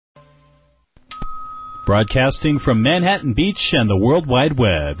Broadcasting from Manhattan Beach and the World Wide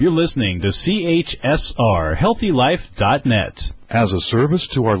Web, you're listening to CHSR, HealthyLife.net. As a service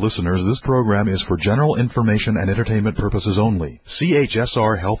to our listeners, this program is for general information and entertainment purposes only.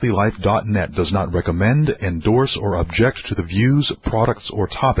 CHSR, HealthyLife.net does not recommend, endorse, or object to the views, products, or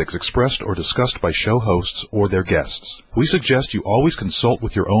topics expressed or discussed by show hosts or their guests. We suggest you always consult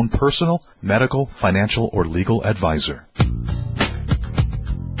with your own personal, medical, financial, or legal advisor.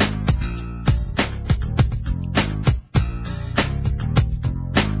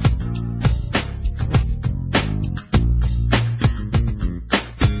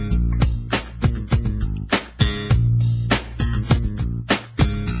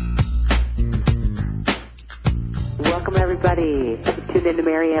 Tuned into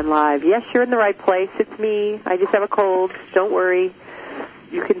Marianne Live. Yes, you're in the right place. It's me. I just have a cold. Don't worry.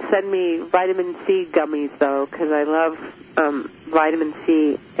 You can send me vitamin C gummies, though, because I love vitamin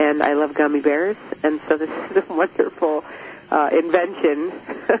C and I love gummy bears. And so this is a wonderful invention.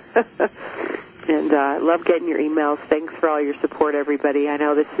 And I love getting your emails. Thanks for all your support, everybody. I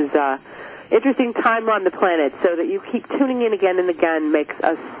know this is interesting time on the planet, so that you keep tuning in again and again makes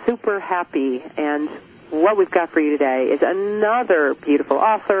us super happy. And what we've got for you today is another beautiful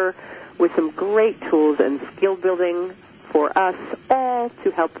author with some great tools and skill building for us all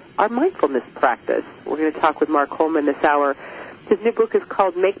to help our mindfulness practice. We're going to talk with Mark Holman this hour. His new book is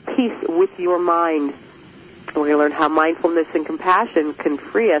called Make Peace with Your Mind. We're going to learn how mindfulness and compassion can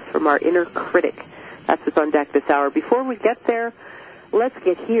free us from our inner critic. That's what's on deck this hour. Before we get there, let's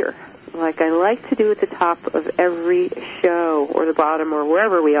get here. Like I like to do at the top of every show, or the bottom, or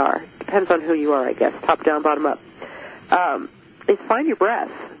wherever we are. Depends on who you are, I guess. Top down, bottom up. Is find your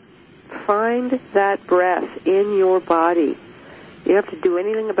breath. Find that breath in your body. You don't have to do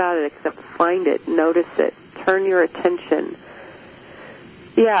anything about it except find it, notice it, turn your attention.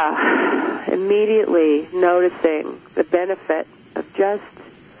 Yeah, immediately noticing the benefit of just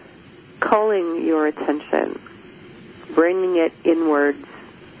culling your attention, bringing it inwards,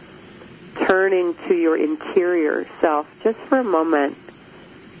 turning to your interior self just for a moment,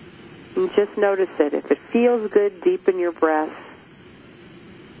 and just notice it. If it feels good, deepen your breath.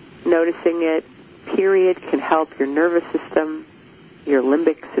 Noticing it, period, can help your nervous system, your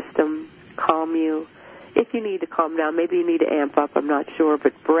limbic system, calm you. If you need to calm down, maybe you need to amp up, I'm not sure,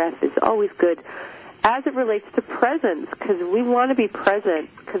 but breath is always good as it relates to presence, because we want to be present,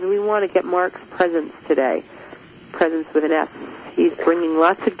 because we want to get Mark's presence today. Presence with an S. He's bringing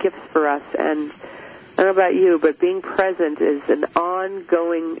lots of gifts for us, and I don't know about you, but being present is an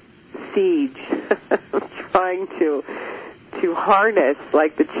ongoing siege, trying to harness,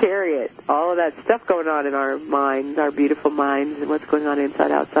 like the chariot, all of that stuff going on in our minds, our beautiful minds, and what's going on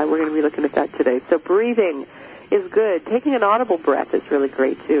inside, outside. We're going to be looking at that today. So breathing is good. Taking an audible breath is really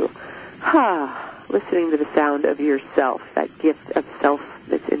great, too. Listening to the sound of yourself, that gift of self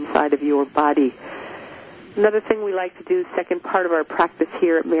that's inside of your body. Another thing we like to do, second part of our practice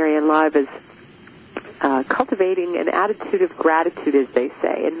here at Marianne Live, is cultivating an attitude of gratitude, as they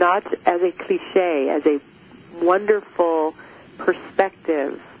say, and not as a cliche, as a wonderful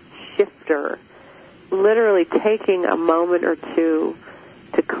perspective shifter, literally taking a moment or two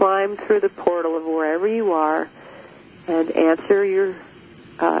to climb through the portal of wherever you are and answer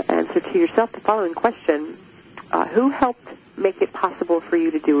to yourself the following question: who helped make it possible for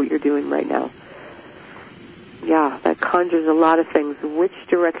you to do what you're doing right now? Yeah, that conjures a lot of things. Which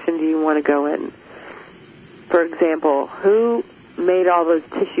direction do you want to go in? For example, who made all those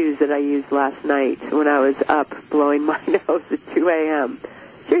tissues that I used last night when I was up blowing my nose at 2 a.m.?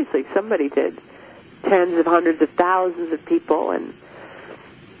 Seriously, somebody did. Tens of hundreds of thousands of people, and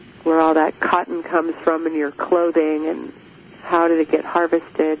where all that cotton comes from in your clothing, and how did it get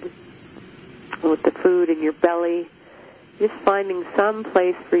harvested, with the food in your belly. Just finding some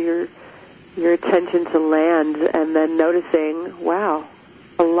place for your attention to land, and then noticing, wow,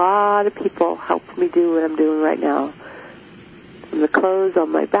 a lot of people helped me do what I'm doing right now. From the clothes on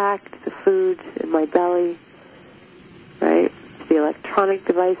my back to the food in my belly, right, to the electronic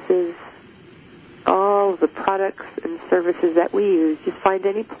devices, all of the products and services that we use. Just find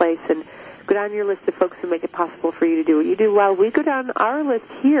any place and go down your list of folks who make it possible for you to do what you do. While we go down our list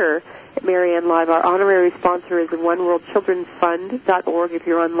here at Marianne Live, our honorary sponsor is the OneWorldChildren'sFund.org. If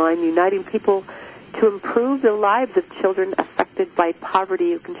you're online, uniting people to improve the lives of children affected by poverty.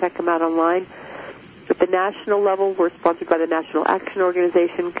 You can check them out online. At the national level, we're sponsored by the National Action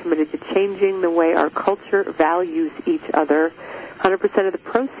Organization, committed to changing the way our culture values each other. 100% of the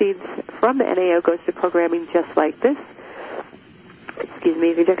proceeds from the NAO goes to programming just like this. Excuse me,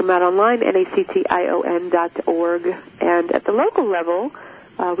 you can check them out online, NACTION.org. And at the local level,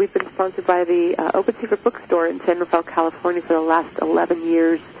 We've been sponsored by the Open Secret Bookstore in San Rafael, California for the last 11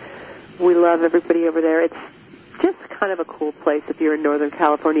 years. We love everybody over there. It's just kind of a cool place if you're in Northern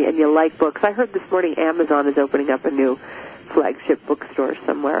California and you like books. I heard this morning Amazon is opening up a new flagship bookstore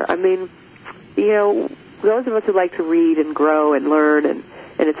somewhere. I mean, you know, those of us who like to read and grow and learn, and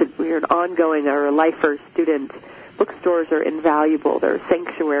you're an ongoing or a lifer student, bookstores are invaluable. They're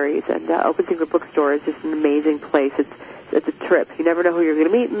sanctuaries, and Open Secret Bookstore is just an amazing place. It's a trip. You never know who you're going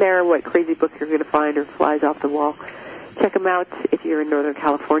to meet in there, what crazy book you're going to find or flies off the wall. Check them out if you're in Northern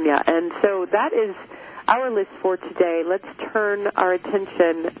California. And so that is our list for today. Let's turn our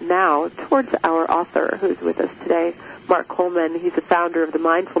attention now towards our author who's with us today, Mark Coleman. He's the founder of the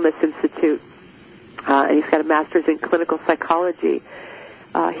Mindfulness Institute, and he's got a master's in clinical psychology.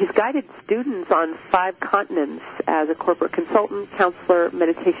 He's guided students on 5 continents as a corporate consultant, counselor,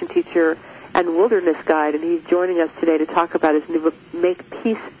 meditation teacher, and wilderness guide, and he's joining us today to talk about his new book, Make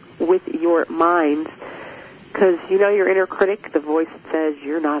Peace with Your Mind. Because, you know, your inner critic, the voice that says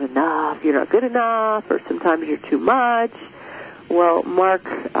you're not enough, you're not good enough, or sometimes you're too much. Well, Mark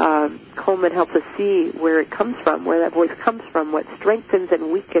Coleman helps us see where it comes from, where that voice comes from, what strengthens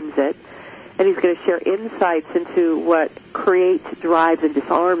and weakens it. And he's going to share insights into what creates, drives, and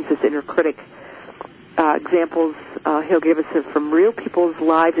disarms this inner critic. Examples he'll give us from real people's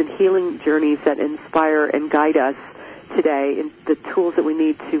lives and healing journeys that inspire and guide us today, in the tools that we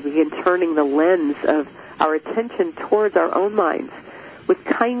need to begin turning the lens of our attention towards our own minds with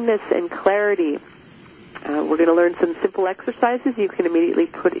kindness and clarity. We're going to learn some simple exercises you can immediately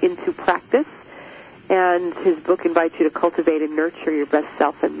put into practice. And his book invites you to cultivate and nurture your best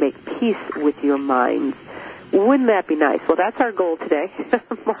self and make peace with your mind. Wouldn't that be nice? Well, that's our goal today.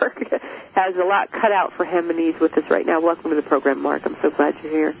 Mark has a lot cut out for him, and he's with us right now. Welcome to the program, Mark. I'm so glad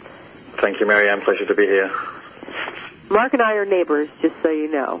you're here. Thank you, Marianne. Pleasure to be here. Mark and I are neighbors, just so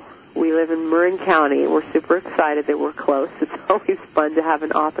you know. We live in Marin County. We're super excited that we're close. It's always fun to have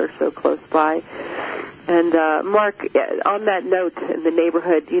an author so close by. And, Mark, on that note, in the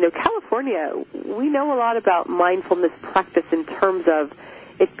neighborhood, you know, California, we know a lot about mindfulness practice in terms of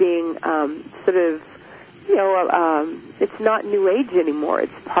it being sort of, you know, it's not New Age anymore.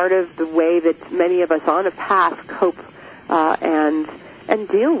 It's part of the way that many of us on a path cope and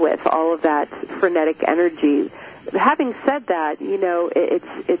deal with all of that frenetic energy. Having said that, you know,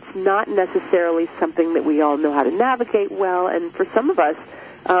 it's not necessarily something that we all know how to navigate well, and for some of us,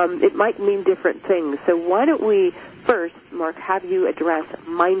 it might mean different things. So why don't we first, Mark, have you address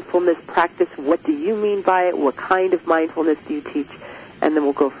mindfulness practice? What do you mean by it? What kind of mindfulness do you teach? And then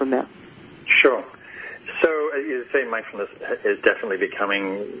we'll go from there. Sure. So, as you say, mindfulness is definitely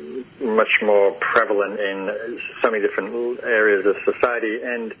becoming much more prevalent in so many different areas of society.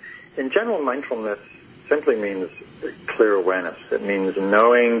 And in general, mindfulness simply means clear awareness. It means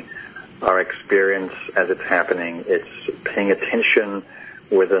knowing our experience as it's happening. It's paying attention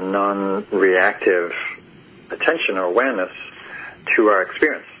with a non-reactive attention or awareness to our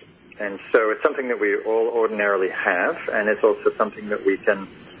experience. And so it's something that we all ordinarily have, and it's also something that we can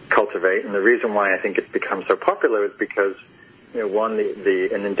cultivate. And the reason why I think it's become so popular is because, you know, one,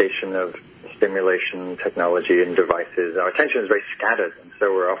 the inundation of stimulation, technology, and devices, our attention is very scattered, and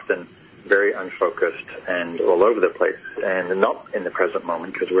so we're often very unfocused and all over the place and not in the present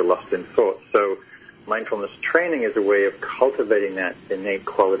moment because we're lost in thought. So mindfulness training is a way of cultivating that innate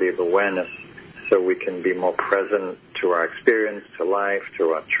quality of awareness so we can be more present to our experience, to life,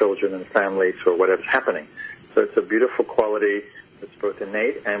 to our children and family, to whatever's happening. So it's a beautiful quality that's both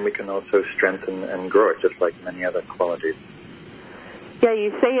innate, and we can also strengthen and grow it, just like many other qualities. Yeah, you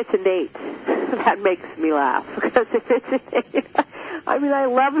say it's innate. That makes me laugh, because if it's innate, I mean, I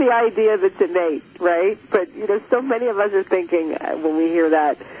love the idea that it's innate, right? But, you know, so many of us are thinking when we hear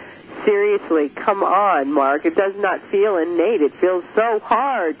that, seriously, come on, Mark, it does not feel innate. It feels so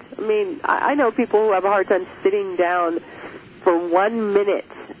hard. I mean, I know people who have a hard time sitting down for 1 minute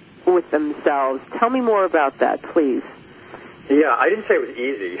with themselves. Tell me more about that, please. Yeah, I didn't say it was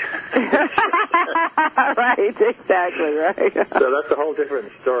easy. Right, exactly, right. So that's a whole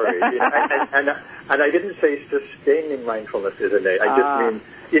different story. You know, and I didn't say sustaining mindfulness is innate. I just mean,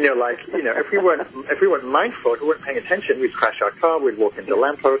 you know, like, you know, if we weren't mindful, if we weren't paying attention, we'd crash our car, we'd walk into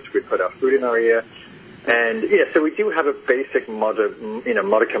lampposts, we'd put our food in our ear. And, yeah, so we do have a basic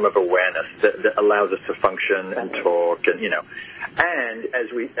modicum of awareness that allows us to function and talk and, you know. And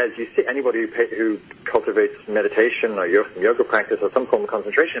as you see, anybody who cultivates meditation or yoga practice or some form of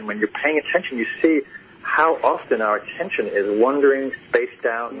concentration, when you're paying attention, you see how often our attention is wandering, spaced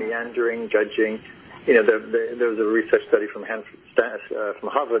out, meandering, judging. there was a research study from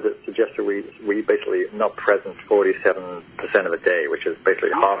Harvard that suggested we basically not present 47% of the day, which is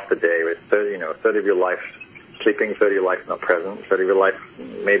basically half the day. With 30 of your life sleeping, 30 of your life not present, 30 of your life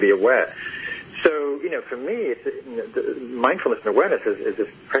maybe aware. So, for me, mindfulness and awareness is this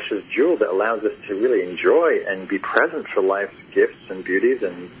precious jewel that allows us to really enjoy and be present for life's gifts and beauties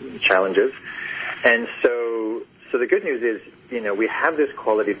and challenges. And so the good news is, we have this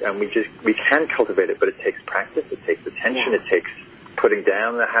quality and we can cultivate it, but it takes practice, it takes attention, it takes putting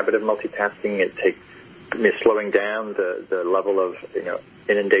down the habit of multitasking, it takes slowing down the level of,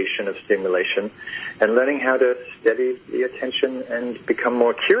 inundation of stimulation, and learning how to steady the attention and become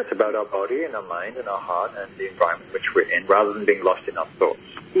more curious about our body and our mind and our heart and the environment which we're in, rather than being lost in our thoughts.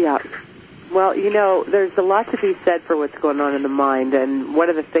 Yeah. Well, there's a lot to be said for what's going on in the mind, and one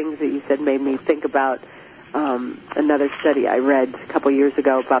of the things that you said made me think about another study I read a couple years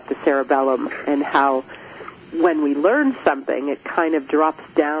ago about the cerebellum and how when we learn something, it kind of drops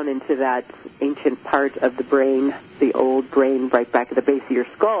down into that ancient part of the brain, the old brain right back at the base of your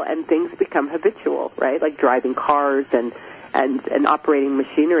skull, and things become habitual, right? Like driving cars and operating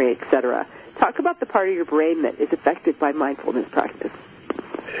machinery, etc. Talk about the part of your brain that is affected by mindfulness practice.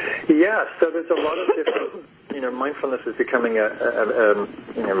 Yeah, so there's a lot of different, mindfulness is becoming a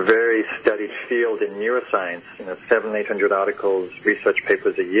very studied field in neuroscience, 700-800 articles, research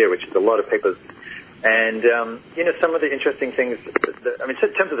papers a year, which is a lot of papers. And, some of the interesting things, in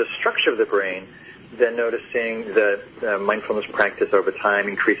terms of the structure of the brain, they're noticing that mindfulness practice over time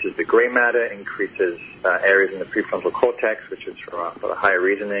increases the gray matter, increases areas in the prefrontal cortex, which is for the higher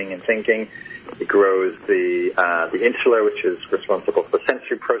reasoning and thinking. It grows the insula, which is responsible for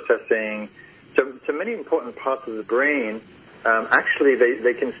sensory processing. So many important parts of the brain, actually,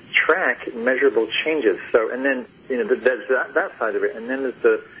 they can track measurable changes. So, and then, there's that side of it. And then there's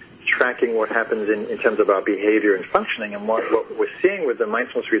the tracking what happens in terms of our behavior and functioning. And what we're seeing with the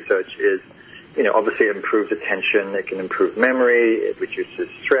mindfulness research is, obviously it improves attention, it can improve memory, it reduces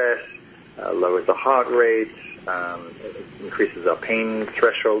stress, lowers the heart rate, it increases our pain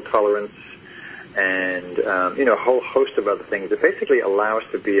threshold tolerance, and, a whole host of other things that basically allow us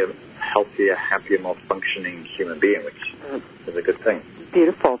to be a healthier, happier, more functioning human being, which is a good thing.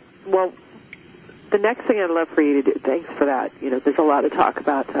 Beautiful. Well, the next thing I'd love for you to do, thanks for that. There's a lot of talk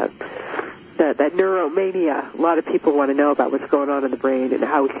about that neuromania. A lot of people want to know about what's going on in the brain and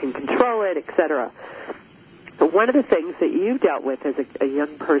how we can control it, etc. But one of the things that you dealt with as a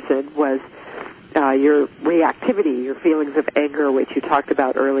young person was your reactivity, your feelings of anger, which you talked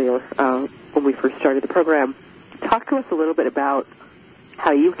about earlier when we first started the program. Talk to us a little bit about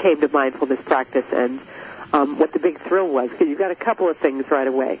how you came to mindfulness practice and what the big thrill was, because you've got a couple of things right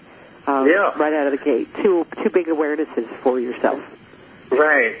away. Right out of the gate, two big awarenesses for yourself.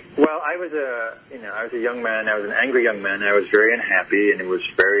 Right. Well, I was a young man. I was an angry young man. I was very unhappy, and I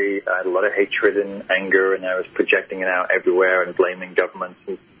had a lot of hatred and anger, and I was projecting it out everywhere and blaming governments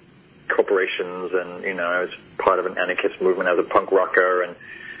and corporations, and I was part of an anarchist movement. I was a punk rocker, and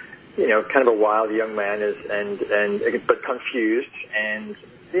kind of a wild young man, but confused and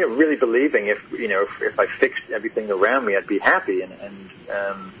really believing if I fixed everything around me, I'd be happy, and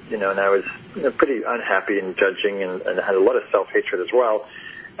I was pretty unhappy and judging, and had a lot of self-hatred as well.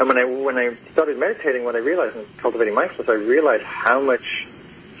 And when I started meditating, what I realized in cultivating mindfulness, I realized how much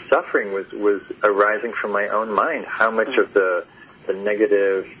suffering was arising from my own mind, how much of the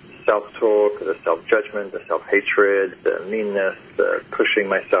negative self-talk, the self-judgment, the self-hatred, the meanness, the pushing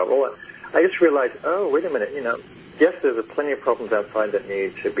myself. Well, I just realized, oh, wait a minute, yes, there's plenty of problems outside that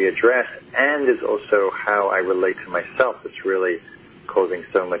need to be addressed, and there's also how I relate to myself that's really causing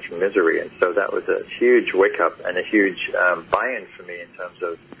so much misery. And so that was a huge wake-up and a huge buy-in for me in terms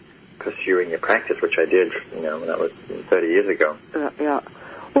of pursuing a practice, which I did, when that was 30 years ago. Yeah.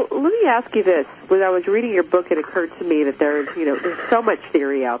 Well, let me ask you this. When I was reading your book, it occurred to me that there's so much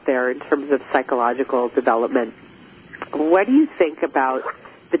theory out there in terms of psychological development. What do you think about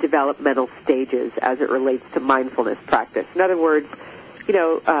the developmental stages as it relates to mindfulness practice? In other words,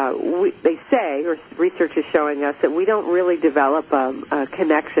 they say, or research is showing us, that we don't really develop a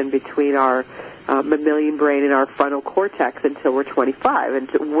connection between our mammalian brain and our frontal cortex until we're 25,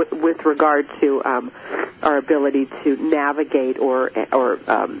 and with regard to our ability to navigate or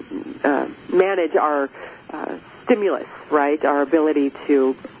manage our stimulus, right? Our ability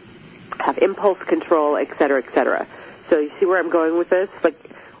to have impulse control, et cetera, et cetera. So you see where I'm going with this? Like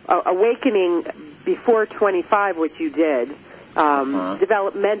awakening before 25, which you did,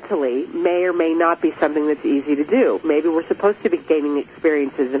 developmentally may or may not be something that's easy to do. Maybe we're supposed to be gaining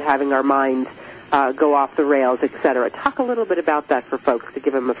experiences and having our minds go off the rails, et cetera. Talk a little bit about that for folks to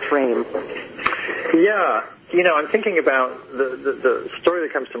give them a frame. Yeah, I'm thinking about the story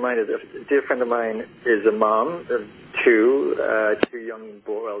that comes to mind is a dear friend of mine is a mom of two young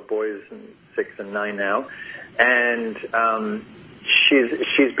boys, 6 and 9 now, and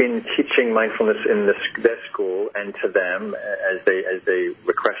she's been teaching mindfulness in their school and to them as they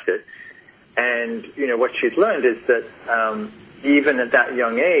request it, and what she's learned is that even at that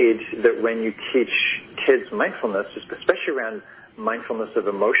young age, that when you teach kids mindfulness, especially around mindfulness of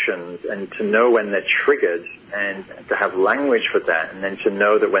emotions, and to know when they're triggered and to have language for that, and then to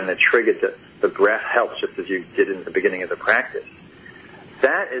know that when they're triggered that the breath helps, just as you did in the beginning of the practice.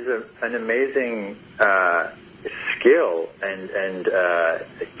 That is an amazing skill and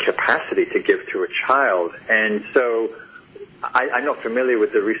capacity to give to a child. And so I'm not familiar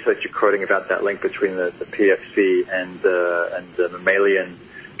with the research you're quoting about that link between the PFC and the mammalian,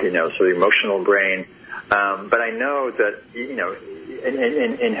 so the emotional brain. But I know that, in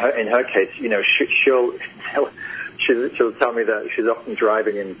her case, she'll tell me that she's often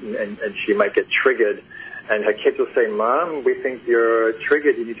driving and she might get triggered, and her kids will say, "Mom, we think you're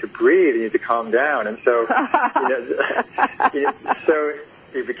triggered. You need to breathe. You need to calm down." And so, so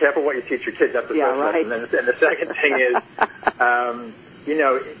you be careful what you teach your kids. That's the first lesson. And the second thing is,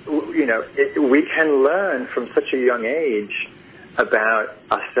 we can learn from such a young age about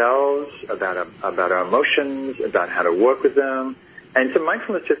ourselves, about our emotions, about how to work with them. And so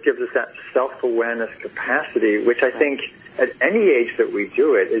mindfulness just gives us that self-awareness capacity, which I think at any age that we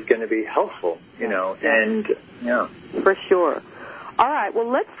do it is going to be helpful, and For sure. All right, well,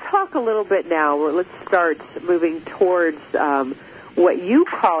 let's talk a little bit now. Let's start moving towards what you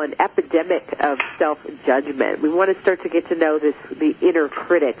call an epidemic of self-judgment. We want to start to get to know the inner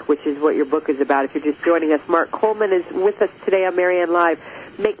critic, which is what your book is about. If you're just joining us, Mark Coleman is with us today on Marianne Live.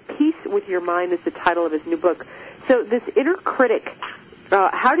 Make Peace with Your Mind is the title of his new book. So this inner critic,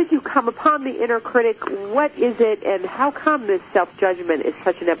 how did you come upon the inner critic? What is it, and how come this self-judgment is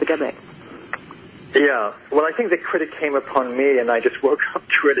such an epidemic? Yeah, well, I think the critic came upon me, and I just woke up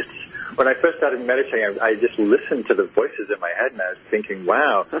to it. When I first started meditating, I just listened to the voices in my head, and I was thinking,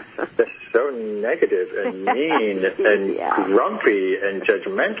 wow, they're so negative and mean and grumpy and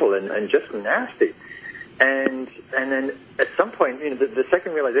judgmental and just nasty. And then at some point, the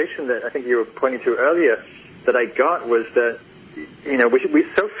second realization that I think you were pointing to earlier that I got was that,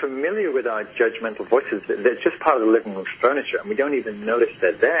 we're so familiar with our judgmental voices that they're just part of the living room furniture, and we don't even notice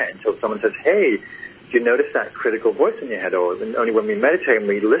they're there until someone says, "Hey, do you notice that critical voice in your head?" Or only when we meditate and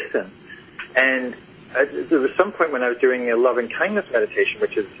we listen. And there was some point when I was doing a love and kindness meditation,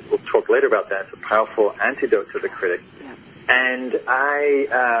 which is, we'll talk later about that, it's a powerful antidote to the critic. And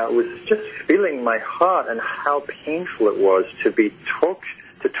I was just feeling my heart and how painful it was to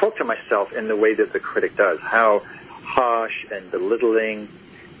talk to myself in the way that the critic does, how harsh and belittling.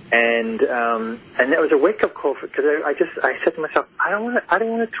 And that was a wake-up call because I said to myself, I don't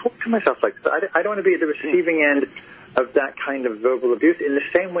want to talk to myself like this. I don't want to be at the receiving end of that kind of verbal abuse. In the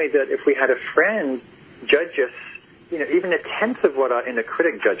same way that if we had a friend judge us, even a tenth of what our inner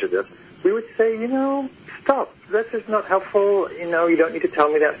critic judges us, we would say, stop. This is not helpful. You don't need to tell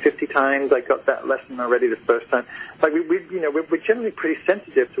me that 50 times. I got that lesson already the first time. Like we're generally pretty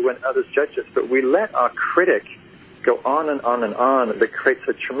sensitive to when others judge us, but we let our critic go on and on and on. That creates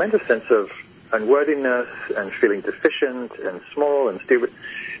a tremendous sense of unworthiness and feeling deficient and small and stupid.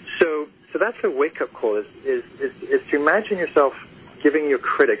 So that's a wake-up call, is to imagine yourself giving your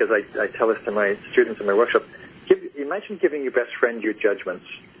critic, as I tell this to my students in my workshop, imagine giving your best friend your judgments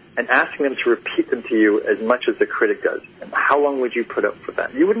and asking them to repeat them to you as much as the critic does. And how long would you put up for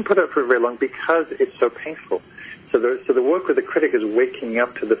that? You wouldn't put up for very long because it's so painful. So the work with the critic is waking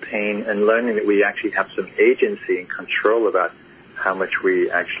up to the pain and learning that we actually have some agency and control about how much we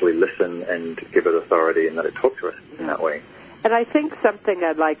actually listen and give it authority and let it talk to us in that way. And I think something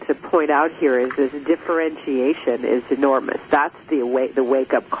I'd like to point out here is this differentiation is enormous. That's the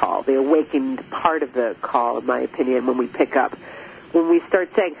wake-up call, the awakened part of the call, in my opinion, when we pick up. When we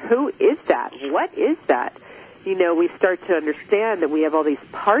start saying, who is that? What is that? We start to understand that we have all these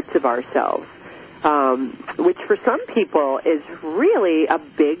parts of ourselves, which for some people is really a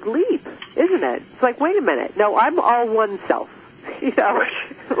big leap, isn't it? It's like, wait a minute. No, I'm all one self,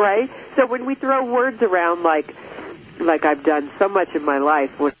 right? So when we throw words around like I've done so much in my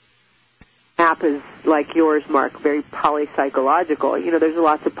life, when app is like yours, Mark, very polypsychological. There's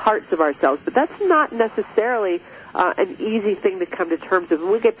lots of parts of ourselves, but that's not necessarily an easy thing to come to terms with.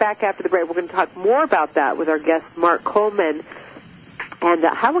 When we get back after the break, we're going to talk more about that with our guest, Mark Coleman, and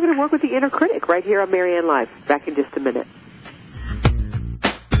how we're going to work with the inner critic right here on Marianne Live. Back in just a minute.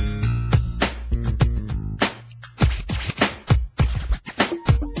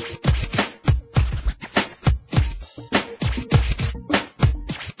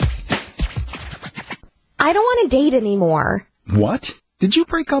 date anymore. What? Did you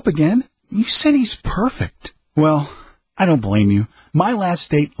break up again? You said he's perfect. Well, I don't blame you. My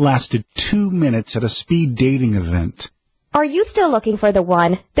last date lasted 2 minutes at a speed dating event. Are you still looking for the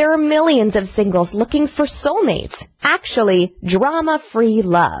one? There are millions of singles looking for soulmates. Actually, drama-free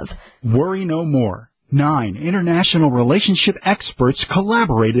love. Worry no more. 9 international relationship experts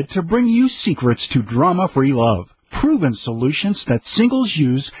collaborated to bring you secrets to drama-free love. Proven solutions that singles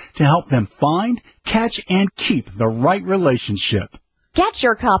use to help them find, catch, and keep the right relationship. Get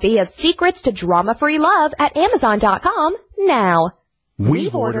your copy of Secrets to Drama-Free Love at Amazon.com now.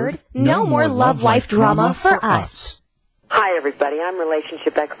 We've ordered No More Love Life Drama for us. Hi, everybody. I'm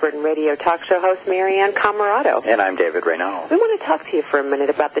relationship expert and radio talk show host Marianne Camarado. And I'm David Reynal. We want to talk to you for a minute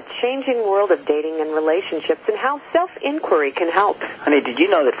about the changing world of dating and relationships and how self-inquiry can help. Honey, did you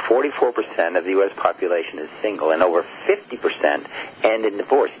know that 44% of the U.S. population is single and over 50% end in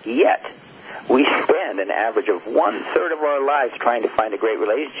divorce? Yet, we spend an average of 1/3 of our lives trying to find a great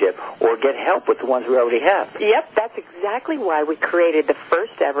relationship or get help with the ones we already have. Yep, that's exactly why we created the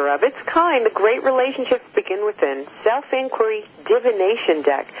first ever of its kind, the Great Relationships Begin Within Self-Inquiry Divination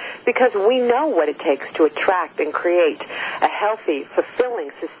Deck, because we know what it takes to attract and create a healthy,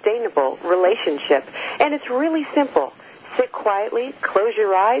 fulfilling, sustainable relationship. And it's really simple. Sit quietly, close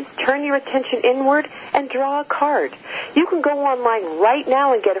your eyes, turn your attention inward, and draw a card. You can go online right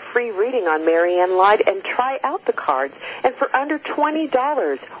now and get a free reading on Marianne Live and try out the cards. And for under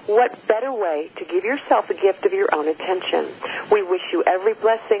 $20, what better way to give yourself a gift of your own attention? We wish you every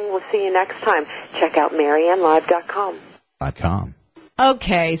blessing. We'll see you next time. Check out MarianneLive.com.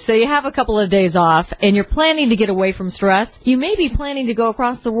 Okay, so you have a couple of days off, and you're planning to get away from stress. You may be planning to go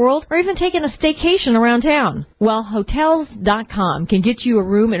across the world or even taking a staycation around town. Well, Hotels.com can get you a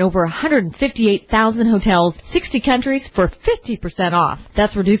room in over 158,000 hotels, 60 countries for 50% off.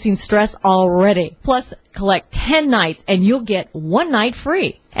 That's reducing stress already. Plus, collect 10 nights, and you'll get 1 night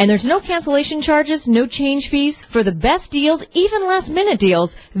free. And there's no cancellation charges, no change fees. For the best deals, even last-minute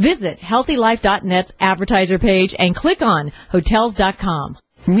deals, visit HealthyLife.net's advertiser page and click on Hotels.com.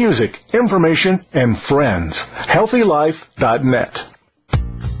 Music, information, and friends. HealthyLife.net.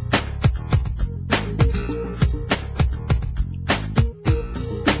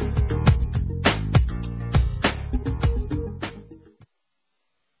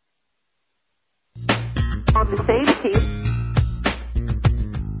 On the same team.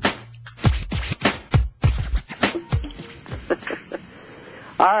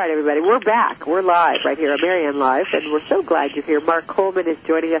 All right, everybody, we're back. We're live right here on Marianne Live, and we're so glad you're here. Mark Coleman is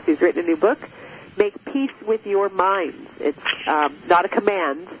joining us. He's written a new book, Make Peace with Your Minds. It's not a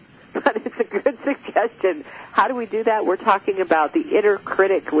command, but it's a good suggestion. How do we do that? We're talking about the inner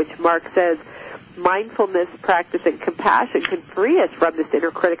critic, which Mark says mindfulness, practice, and compassion can free us from this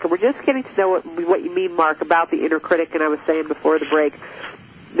inner critic. And we're just getting to know what you mean, Mark, about the inner critic. And I was saying before the break,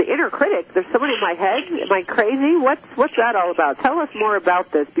 the inner critic, there's someone in my head. Am I crazy? What's that all about? Tell us more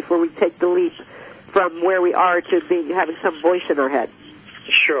about this before we take the leap from where we are to having some voice in our head.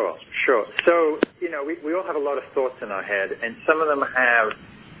 Sure. So, we all have a lot of thoughts in our head, and some of them have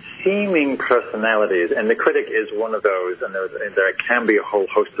seeming personalities, and the critic is one of those, and there can be a whole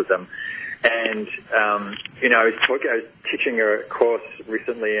host of them. And, I was teaching a course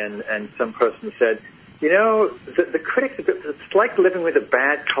recently, and some person said, the critic's it's like living with a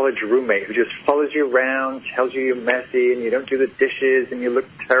bad college roommate who just follows you around, tells you you're messy, and you don't do the dishes, and you look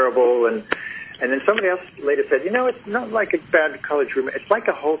terrible, and then somebody else later said, it's not like a bad college roommate, it's like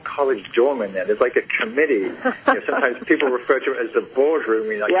a whole college dorm in there. There's like a committee. Sometimes people refer to it as the boardroom.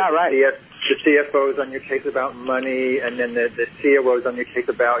 The CFO's on your case about money, and then the COO's on your case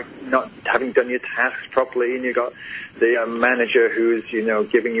about not having done your tasks properly, and you got the manager who's,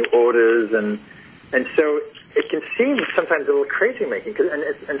 giving you orders, and so it can seem sometimes a little crazy-making,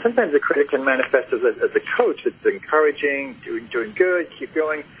 and sometimes the critic can manifest as a coach that's encouraging, doing good, keep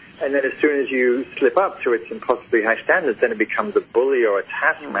going, and then as soon as you slip up to its impossibly high standards, then it becomes a bully or a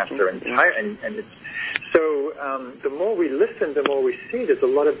taskmaster. And it's, so the more we listen, the more we see there's a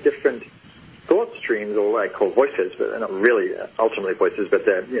lot of different thought streams, or what I call voices, but they're not really ultimately voices, but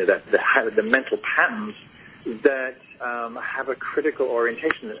they're, the mental patterns that have a critical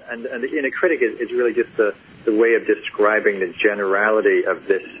orientation, and the inner critic is really just the way of describing the generality of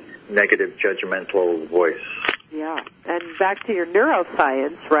this negative, judgmental voice. Yeah, and back to your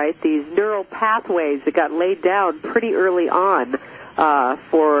neuroscience, right? These neural pathways that got laid down pretty early on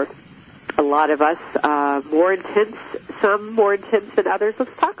for a lot of us, more intense, some more intense than others.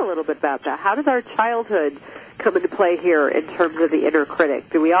 Let's talk a little bit about that. How does our childhood come into play here in terms of the inner critic?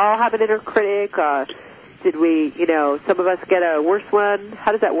 Do we all have an inner critic? Did we, some of us get a worse one?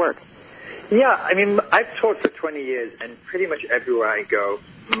 How does that work? Yeah, I mean, I've taught for 20 years, and pretty much everywhere I go,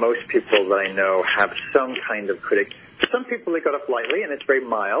 most people that I know have some kind of critic. Some people, they got off lightly, and it's very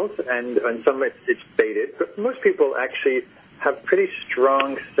mild, and some it's baited, but most people actually have pretty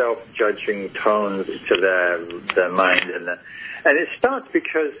strong self-judging tones to their mind, and it starts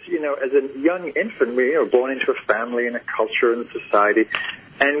because, as a young infant, we are born into a family and a culture and society,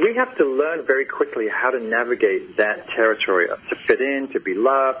 and we have to learn very quickly how to navigate that territory, to fit in, to be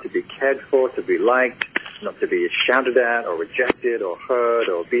loved, to be cared for, to be liked, not to be shouted at or rejected or hurt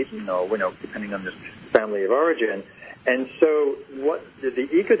or beaten or, depending on the family of origin. And so what the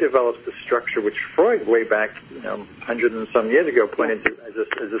ego develops the structure which Freud way back, 100 and some years ago pointed to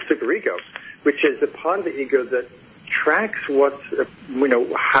as a superego, which is the part of the ego that tracks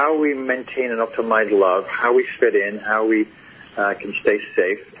how we maintain and optimize love, how we fit in, how we can stay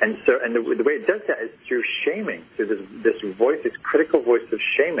safe. And the way it does that is through shaming, through this voice, this critical voice of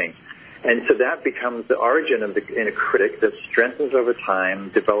shaming. And so that becomes the origin of the inner critic that strengthens over time,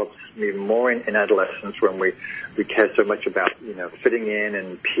 develops even more in adolescence when we care so much about, fitting in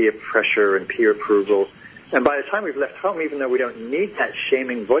and peer pressure and peer approval. And by the time we've left home, even though we don't need that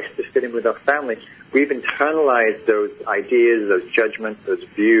shaming voice to fit in with our family, we've internalized those ideas, those judgments, those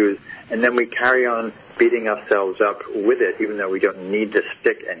views, and then we carry on beating ourselves up with it, even though we don't need the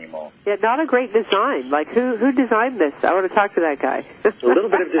stick anymore. Yeah, not a great design. Like, who designed this? I want to talk to that guy. A little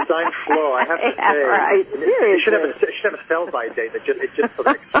bit of design flaw, I have to say. Right. It should have a sell-by date that it just sort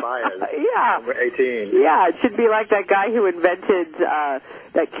of expires. Yeah. When we're 18. Yeah, it should be like that guy who invented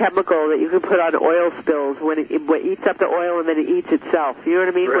that chemical that you can put on oil spills when it eats up the oil and then it eats itself. You know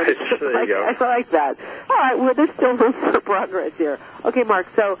what I mean? Right. There you go. I like that. All right, well, there's still room for progress here. Okay, Mark,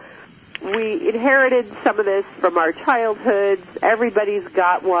 so we inherited some of this from our childhoods. Everybody's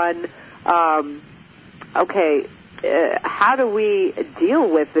got one. How do we deal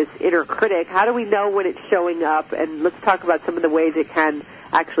with this inner critic? How do we know when it's showing up? And let's talk about some of the ways it can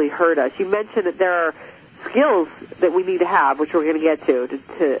actually hurt us. You mentioned that there are skills that we need to have, which we're going to get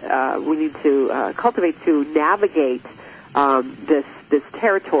to. We need to cultivate to navigate this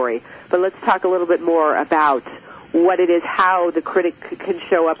territory. But let's talk a little bit more about what it is, how the critic can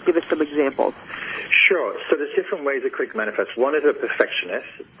show up. Give us some examples. Sure. So there's different ways the critic manifests. One is a perfectionist,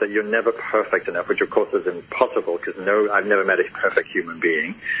 that you're never perfect enough, which of course is impossible because I've never met a perfect human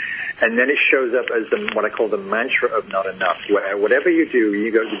being. And then it shows up as what I call the mantra of not enough, where whatever you do,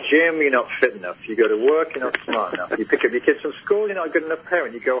 you go to the gym, you're not fit enough. You go to work, you're not smart enough. You pick up your kids from school, you're not a good enough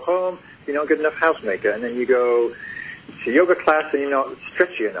parent. You go home, you're not a good enough housemaker. And then you go to yoga class and you're not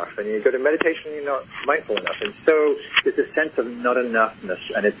stretchy enough, and you go to meditation and you're not mindful enough. And so there's a sense of not enoughness,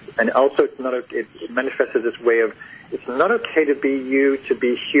 and also it manifests as this way of it's not okay to be you, to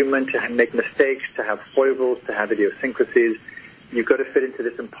be human, to make mistakes, to have foibles, to have idiosyncrasies. You've got to fit into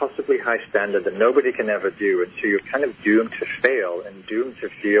this impossibly high standard that nobody can ever do, and so you're kind of doomed to fail and doomed to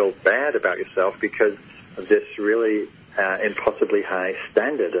feel bad about yourself because of this really impossibly high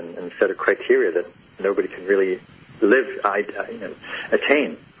standard and set of criteria that nobody can really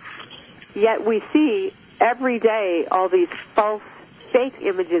attain. Yet we see every day all these false, fake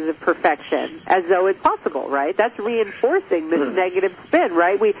images of perfection as though it's possible, right? That's reinforcing this negative spin,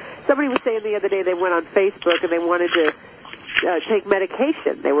 right? Somebody was saying the other day they went on Facebook and they wanted to take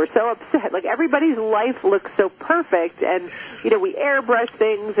medication. They were so upset. Like, everybody's life looks so perfect, and, we airbrush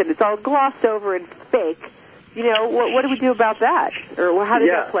things and it's all glossed over and fake. What do we do about that? Or how does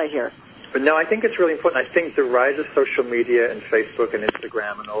that play here? But no, I think it's really important. I think the rise of social media and Facebook and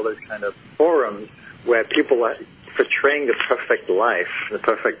Instagram and all those kind of forums where people are portraying the perfect life, the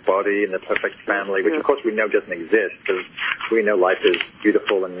perfect body and the perfect family, which of course we know doesn't exist because we know life is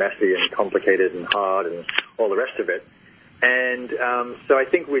beautiful and messy and complicated and hard and all the rest of it. And so I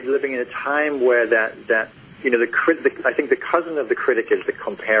think we're living in a time where I think the cousin of the critic is the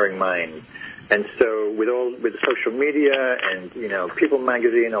comparing mind. And so with social media and, People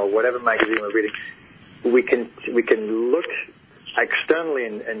Magazine or whatever magazine we're reading, we can look externally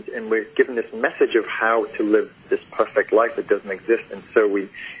and we're given this message of how to live this perfect life that doesn't exist. And so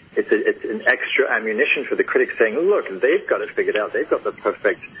it's an extra ammunition for the critic saying, look, they've got it figured out. They've got the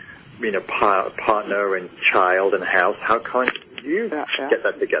perfect, partner and child and house. How can't you get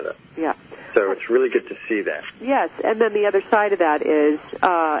that together? Yeah. So it's really good to see that. Yes, and then the other side of that is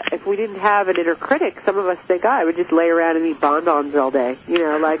if we didn't have an inner critic, some of us think, I would just lay around and eat bonbons all day.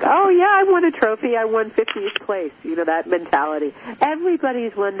 Like, oh, yeah, I won a trophy. I won 50th place. That mentality.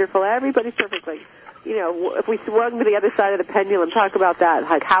 Everybody's wonderful. Everybody's perfect. Like, if we swung to the other side of the pendulum, talk about that,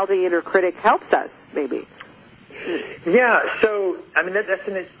 like how the inner critic helps us, maybe. Yeah, so, I mean,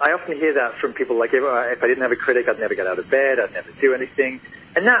 I often hear that from people, like, if I didn't have a critic, I'd never get out of bed, I'd never do anything.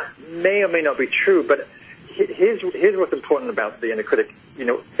 And that may or may not be true, but here's what's important about the inner critic. You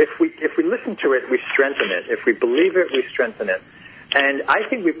know, if we listen to it, we strengthen it. If we believe it, we strengthen it. And I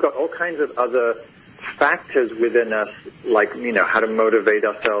think we've got all kinds of other factors within us, like, you know, how to motivate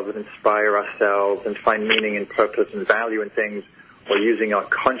ourselves and inspire ourselves and find meaning and purpose and value in things, or using our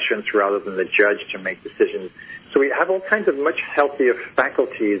conscience rather than the judge to make decisions. So we have all kinds of much healthier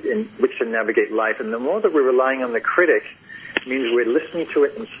faculties in which to navigate life. And the more that we're relying on the critic means we're listening to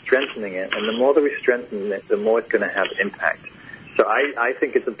it and strengthening it. And the more that we strengthen it, the more it's going to have impact. So I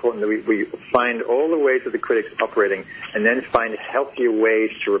think it's important that we find all the ways that the critic's operating and then find healthier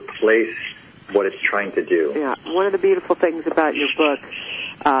ways to replace what it's trying to do. Yeah, one of the beautiful things about your book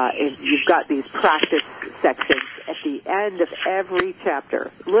is you've got these practice sections at the end of every chapter.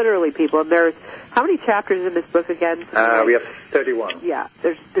 Literally, people. And there's how many chapters in this book again? We have 31. Yeah,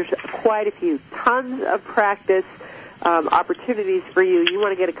 there's quite a few. Tons of practice opportunities for you. You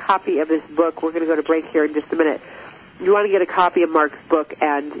want to get a copy of this book. We're going to go to break here in just a minute. You want to get a copy of Mark's book,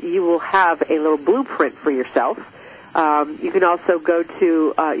 and you will have a little blueprint for yourself. You can also go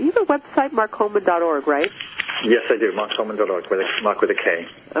to, you have a website, markcoleman.org, right? Yes, I do, markcoleman.org, Mark with a K.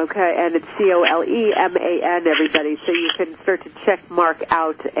 Okay, and it's COLEMAN, everybody, so you can start to check Mark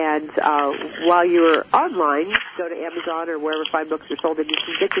out, and while you're online, go to Amazon or wherever fine books are sold, and you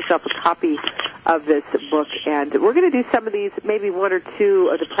can get yourself a copy of this book. And we're going to do some of these, maybe one or two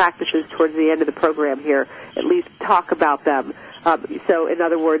of the practices towards the end of the program here, at least talk about them. So, in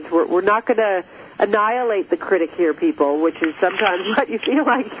other words, we're not going to annihilate the critic here, people, which is sometimes what you feel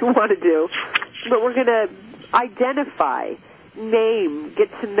like you want to do, but we're going to identify, name, get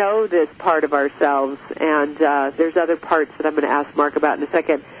to know this part of ourselves, and there's other parts that I'm going to ask Mark about in a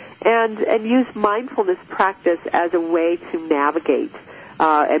second, and use mindfulness practice as a way to navigate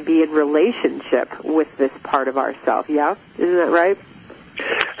and be in relationship with this part of ourselves. Yeah? Isn't that right?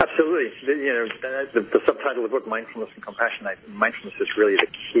 Absolutely. You know, the subtitle of the book, Mindfulness and Compassion, mindfulness is really the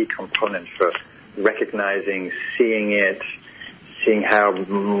key component for recognizing, seeing it, seeing how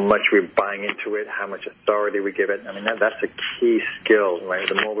much we're buying into it, how much authority we give it. I mean, that's a key skill, right?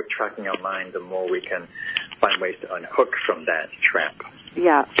 The more we're tracking our mind, the more we can find ways to unhook from that trap.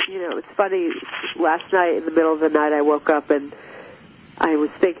 Yeah. You know, it's funny. Last night, in the middle of the night, I woke up and I was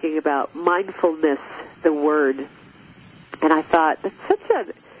thinking about mindfulness, the word, and I thought, that's such a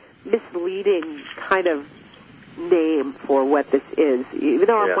misleading kind of name for what this is, even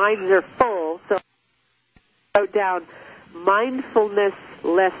though our minds are full. So I wrote down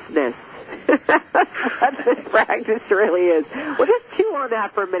mindfulness-lessness. That's what this practice really is. We'll just chew on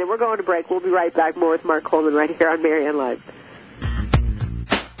that for a minute. We're going to break. We'll be right back. More with Mark Coleman right here on Marianne Live.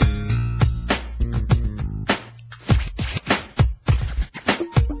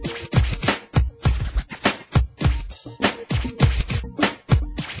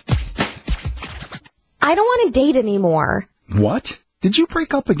 I don't want to date anymore. What? Did you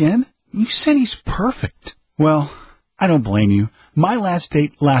break up again? You said he's perfect. Well, I don't blame you. My last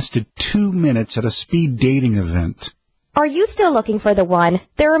date lasted 2 minutes at a speed dating event. Are you still looking for the one?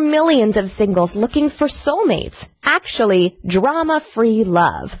 There are millions of singles looking for soulmates. Actually, drama-free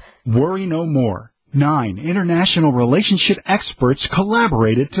love. Worry no more. 9 international relationship experts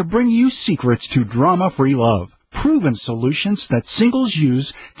collaborated to bring you secrets to drama-free love. Proven solutions that singles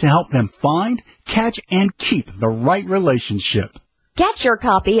use to help them find, catch, and keep the right relationship. Get your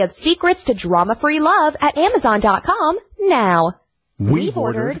copy of Secrets to Drama-Free Love at Amazon.com now. We've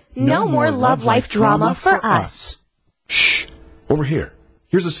ordered No More Love Life Drama for us. Shh. Over here.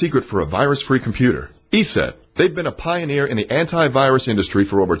 Here's a secret for a virus-free computer. ESET. They've been a pioneer in the antivirus industry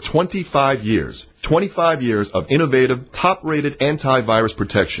for over 25 years. 25 years of innovative, top-rated antivirus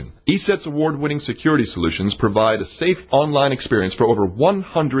protection. ESET's award-winning security solutions provide a safe online experience for over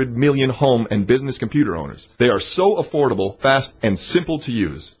 100 million home and business computer owners. They are so affordable, fast, and simple to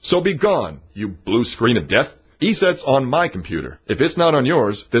use. So be gone, you blue screen of death. ESET's on my computer. If it's not on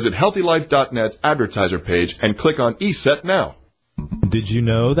yours, visit HealthyLife.net's advertiser page and click on ESET now. Did you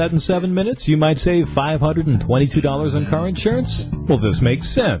know that in 7 minutes you might save $522 on car insurance? Well, this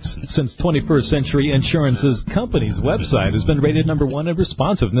makes sense, since 21st Century Insurance's company's website has been rated #1 in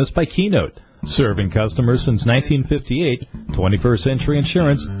responsiveness by Keynote. Serving customers since 1958, 21st Century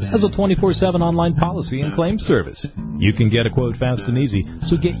Insurance has a 24/7 online policy and claim service. You can get a quote fast and easy,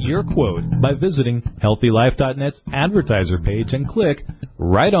 so get your quote by visiting HealthyLife.net's advertiser page and click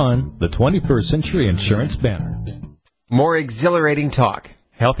right on the 21st Century Insurance banner. More exhilarating talk.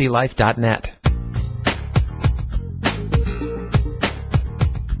 HealthyLife.net.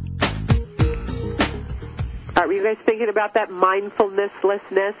 Were you guys thinking about that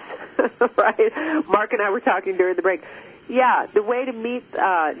mindfulnesslessness? Right? Mark and I were talking during the break. Yeah, the way to meet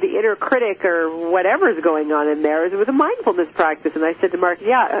the inner critic or whatever's going on in there is with a mindfulness practice. And I said to Mark,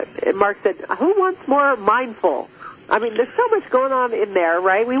 and Mark said, who wants more mindful? I mean, there's so much going on in there,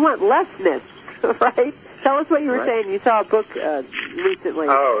 right? We want lessness, right? Tell us what you were saying. You saw a book recently.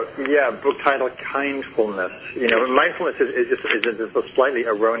 Oh, yeah, a book titled Kindfulness. Mindfulness is just a slightly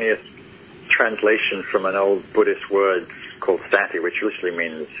erroneous translation from an old Buddhist word called sati, which literally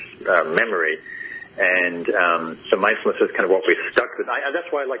means memory. And so mindfulness is kind of what we're stuck with.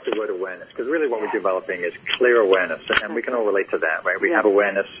 That's why I like the word awareness, because really what we're developing is clear awareness, and we can all relate to that, right? We have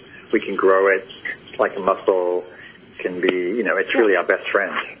awareness, we can grow it. It's like a muscle. Can be, it's really our best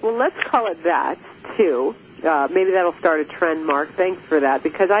friend. Well, let's call it that, too. Maybe that'll start a trend, Mark. Thanks for that,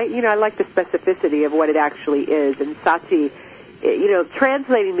 because I like the specificity of what it actually is. And sati,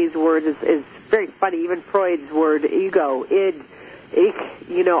 translating these words is very funny. Even Freud's word, ego, id,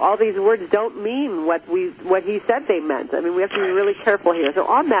 ich, all these words don't mean what he said they meant. I mean, we have to be really careful here. So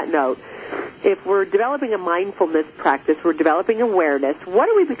on that note, if we're developing a mindfulness practice, we're developing awareness, what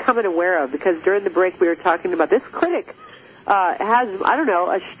are we becoming aware of? Because during the break we were talking about this critic has,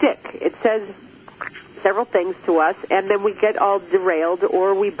 a shtick. It says several things to us, and then we get all derailed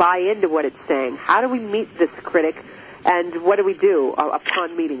or we buy into what it's saying. How do we meet this critic, and what do we do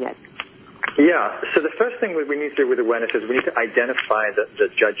upon meeting it? Yeah, so the first thing we need to do with awareness is we need to identify the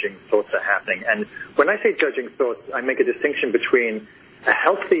judging thoughts that are happening. And when I say judging thoughts, I make a distinction between a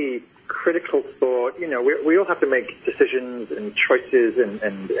healthy critical thought. We all have to make decisions and choices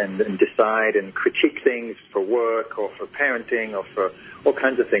and decide and critique things for work or for parenting or for all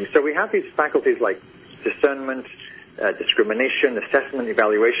kinds of things. So we have these faculties like discernment, discrimination, assessment,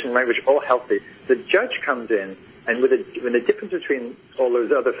 evaluation, right, which are all healthy. The judge comes in, and when the difference between all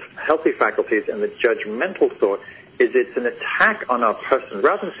those other healthy faculties and the judgmental thought is it's an attack on our person,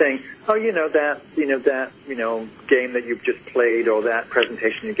 rather than saying, oh, that game that you've just played or that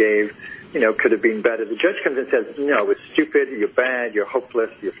presentation you gave, could have been better. The judge comes in and says, no, it's stupid, you're bad, you're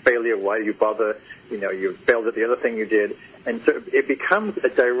hopeless, you're a failure, why do you bother, you failed at the other thing you did. And so it becomes a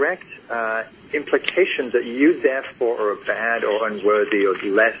direct implication that you therefore are a bad or unworthy or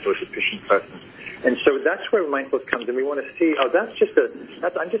less or deficient person. And so that's where mindfulness comes in. We want to see,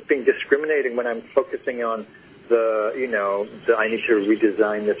 I'm just being discriminating when I'm focusing on I need to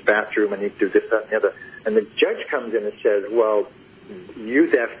redesign this bathroom, I need to do this, that, and the other. And the judge comes in and says, well, you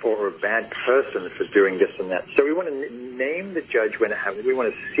therefore are a bad person for doing this and that. So we want to name the judge when it happens. We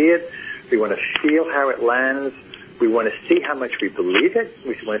want to see it. We want to feel how it lands. We want to see how much we believe it.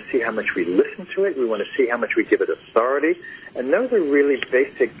 We want to see how much we listen to it. We want to see how much we give it authority. And those are really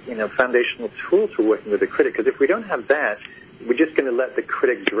basic, foundational tools for working with the critic. Because if we don't have that, we're just going to let the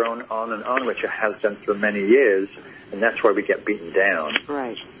critic drone on, which it has done for many years, and that's why we get beaten down.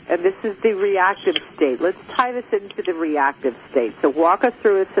 Right. And this is the reactive state. Let's tie this into the reactive state. So walk us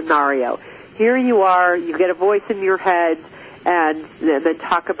through a scenario. Here you are, you get a voice in your head, and then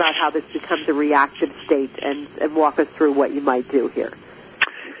talk about how this becomes a reactive state, and walk us through what you might do here.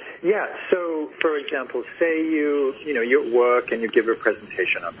 Yeah, so, for example, say you're at work and you give a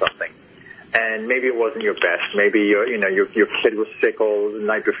presentation on something. And maybe it wasn't your best. Maybe your kid was sick all the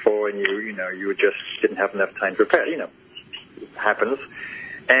night before, and you just didn't have enough time to prepare. It happens.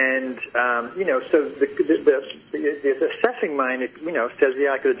 And so the assessing mind, says,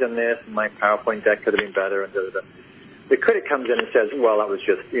 yeah, I could have done this, and my PowerPoint deck could have been better, and da. The critic comes in and says, well, that was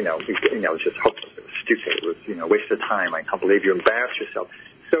just it was just hopeless. It was stupid. It was a waste of time. I can't believe you embarrassed yourself.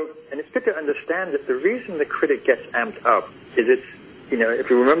 So, and it's good to understand that the reason the critic gets amped up is if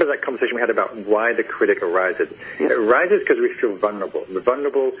you remember that conversation we had about why the critic arises, it arises because we feel vulnerable. We're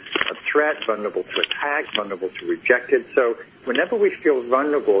vulnerable to threat, vulnerable to attack, vulnerable to rejected. So whenever we feel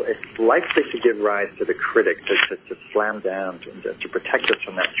vulnerable, it's likely to give rise to the critic, to slam down, to protect us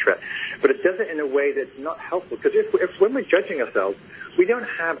from that threat. But it does it in a way that's not helpful, because if when we're judging ourselves, we don't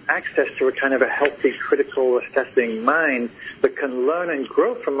have access to a kind of a healthy, critical, assessing mind that can learn and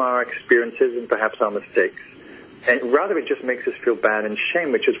grow from our experiences and perhaps our mistakes. And rather, it just makes us feel bad and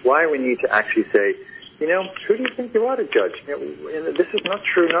shame, which is why we need to actually say, who do you think you are to judge? This is not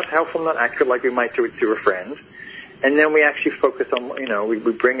true, not helpful, not accurate, like we might do it to a friend. And then we actually focus on, we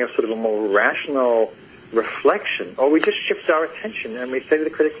bring a sort of a more rational reflection, or we just shift our attention and we say to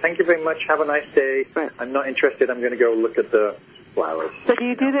the critic, thank you very much, have a nice day, I'm not interested, I'm going to go look at the flowers. So do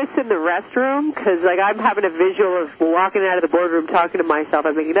you do this in the restroom? Because, I'm having a visual of walking out of the boardroom talking to myself.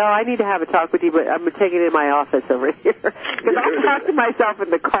 I'm thinking, no, I need to have a talk with you, but I'm taking it in my office over here. Because I talk to myself in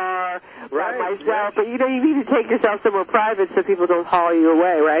the car, by myself, but you need to take yourself somewhere private so people don't haul you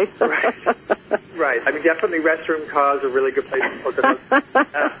away, right? Right. I mean, definitely restroom cars are a really good place to put them.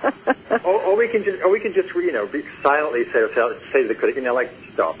 Or we can just be silently say to the critic,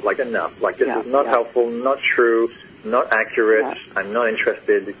 stop, enough, this is not helpful, not true, not accurate. I'm not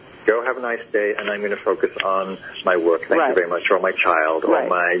interested. Go have a nice day, and I'm going to focus on my work. Thank you very much, or my child, or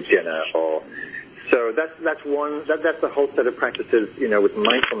my dinner, or. So that's the whole set of practices, with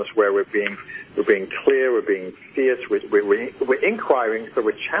mindfulness, where we're being clear, we're being fierce, we're inquiring, so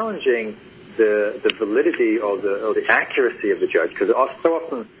we're challenging the validity or the accuracy of the judge, because so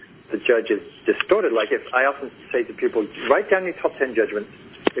often the judge is distorted. Like I often say to people, write down your top 10 judgments.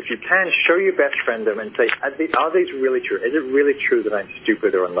 If you can, show your best friend them and say, are these really true? Is it really true that I'm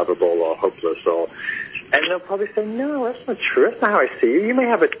stupid or unlovable or hopeless? And they'll probably say, no, that's not true. That's not how I see you. You may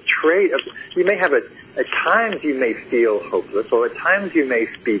have a trait at times you may feel hopeless, or at times you may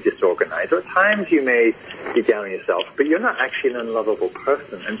be disorganized, or at times you may be down on yourself, but you're not actually an unlovable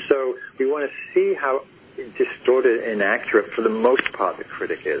person. And so we want to see how distorted and inaccurate, for the most part, the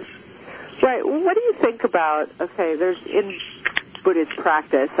critic is. Right. Well, what do you think about, there's in Buddhist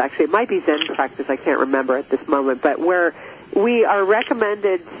practice, actually it might be Zen practice, I can't remember at this moment, but where we are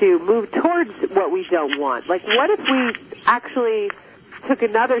recommended to move towards what we don't want. Like, what if we actually took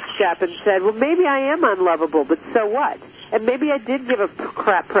another step and said, well, maybe I am unlovable, but so what? And maybe I did give a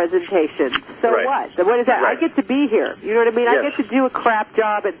crap presentation. So what? What is that? I get to be here. You know what I mean? Yes. I get to do a crap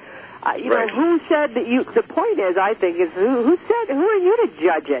job. And, who said that the point is, I think, is who are you to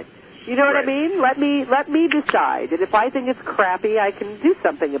judge it? You know what I mean? Let me decide. And if I think it's crappy, I can do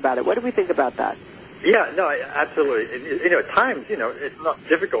something about it. What do we think about that? Yeah, no, absolutely. At times, it's not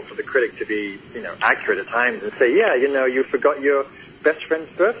difficult for the critic to be, accurate at times and say, you forgot your best friend's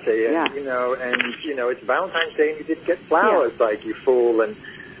birthday, and, it's Valentine's Day and you didn't get flowers, like, you fool, and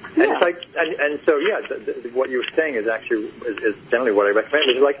it's like, and so, what you were saying is actually, is generally what I recommend,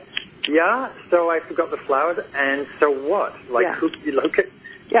 is like, so I forgot the flowers, and so what? Like,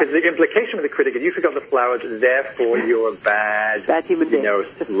 because the implication of the critic is you forgot the flowers, therefore you're a bad human being,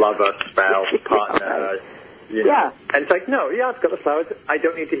 lover, spouse, partner, And it's like, no, I forgot the flowers. I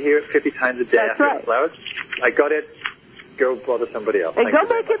don't need to hear it 50 times a day. I forgot the flowers. I got it. Go bother somebody else. And go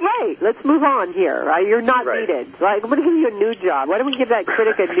make it right. Let's move on here. Right? You're not needed. Like, I'm going to give you a new job. Why don't we give that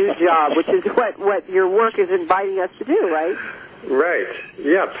critic a new job, which is what your work is inviting us to do, right? Right.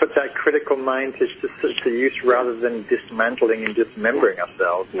 Yeah, put that critical mind to use rather than dismantling and dismembering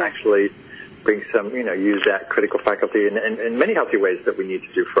ourselves. Actually bring some, use that critical faculty in many healthy ways that we need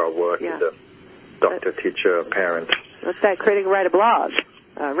to do for our work as a doctor, teacher, parent. Let that critic write a blog.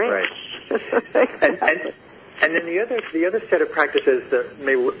 Right. And then the other set of practices that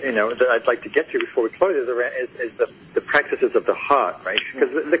that I'd like to get to before we close is the practices of the heart, right? Because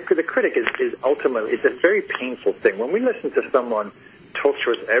the critic is ultimately, it's a very painful thing. When we listen to someone talk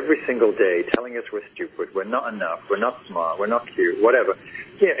to us every single day, telling us we're stupid, we're not enough, we're not smart, we're not cute, whatever,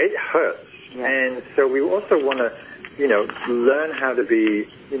 it hurts. Yeah. And so we also want to, learn how to be,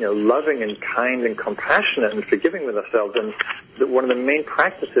 loving and kind and compassionate and forgiving with ourselves. And one of the main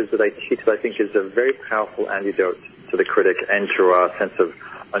practices that I teach that I think is a very powerful antidote to the critic and to our sense of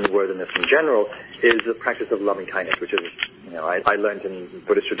unworthiness in general is the practice of loving kindness, which is, I learned in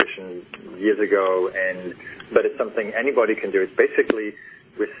Buddhist tradition years ago, but it's something anybody can do. It's basically,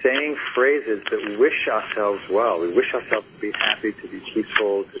 we're saying phrases that wish ourselves well. We wish ourselves to be happy, to be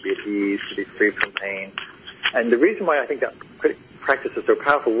peaceful, to be at ease, to be free from pain. And the reason why I think that practice is so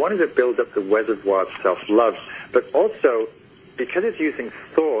powerful, one is it builds up the reservoir of self-love, but also because it's using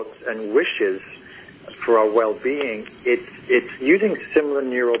thoughts and wishes for our well-being, it's using similar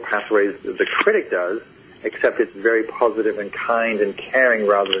neural pathways that the critic does, except it's very positive and kind and caring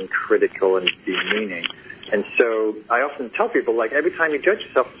rather than critical and demeaning. And so I often tell people, like, every time you judge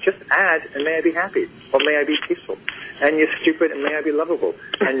yourself, just add, and may I be happy, or may I be peaceful, and you're stupid, and may I be lovable,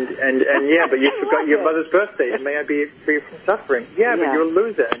 and but you forgot your mother's birthday, and may I be free from suffering, but you're a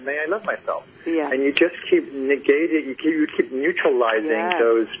loser, and may I love myself. And you just keep negating, you keep neutralizing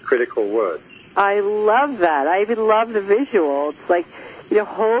those critical words. I love that. I even love the visual. It's like,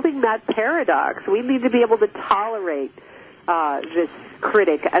 holding that paradox. We need to be able to tolerate this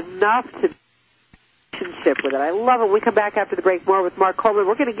critic enough to with it. I love it. When we come back after the break more with Mark Coleman,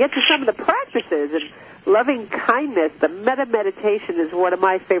 we're going to get to some of the practices and loving kindness. The metta meditation is one of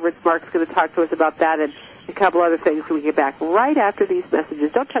my favorites. Mark's going to talk to us about that and a couple other things when we get back right after these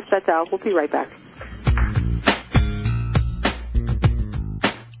messages. Don't touch that dial. We'll be right back.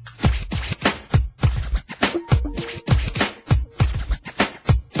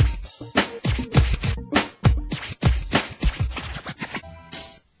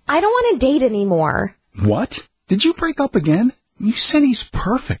 I don't want to date anymore. What? Did you break up again? You said he's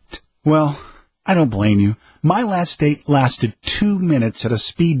perfect. Well, I don't blame you. My last date lasted 2 minutes at a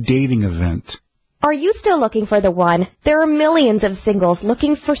speed dating event. Are you still looking for the one? There are millions of singles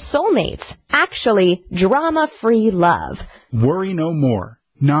looking for soulmates. Actually, drama-free love. Worry no more.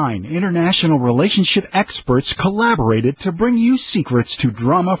 9 international relationship experts collaborated to bring you secrets to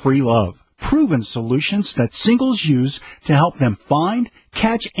drama-free love. Proven solutions that singles use to help them find,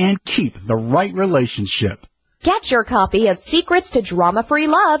 catch, and keep the right relationship. Get your copy of Secrets to Drama-Free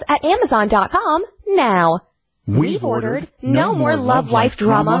Love at Amazon.com now. We've ordered No More Love Life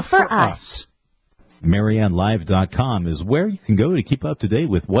Drama for us. MarianneLive.com is where you can go to keep up to date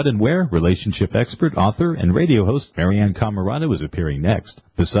with what and where relationship expert, author, and radio host Marianne Camarado is appearing next.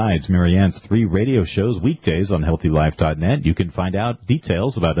 Besides Marianne's 3 radio shows weekdays on HealthyLife.net, you can find out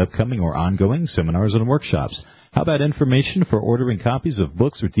details about upcoming or ongoing seminars and workshops. How about information for ordering copies of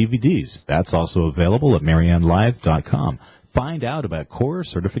books or DVDs? That's also available at MarianneLive.com. Find out about CORE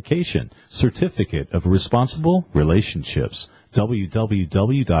certification, Certificate of Responsible Relationships.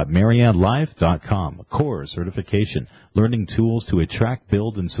 www.mariannelive.com. CORE certification, learning tools to attract,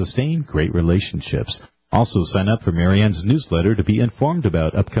 build, and sustain great relationships. Also sign up for Marianne's newsletter to be informed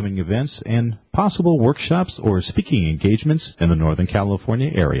about upcoming events and possible workshops or speaking engagements in the Northern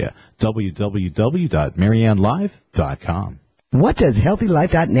California area. www.mariannelive.com. What does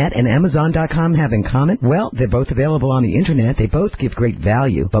HealthyLife.net and Amazon.com have in common? Well, they're both available on the Internet. They both give great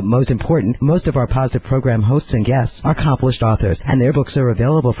value. But most important, most of our positive program hosts and guests are accomplished authors, and their books are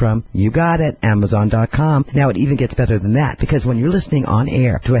available from, you got it, Amazon.com. Now, it even gets better than that, because when you're listening on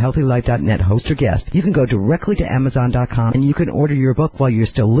air to a HealthyLife.net host or guest, you can go directly to Amazon.com, and you can order your book while you're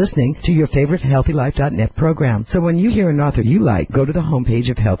still listening to your favorite HealthyLife.net program. So when you hear an author you like, go to the homepage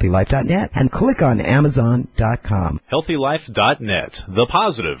of HealthyLife.net and click on Amazon.com. HealthyLife.net, the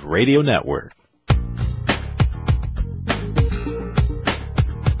positive radio network.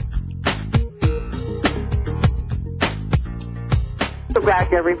 Welcome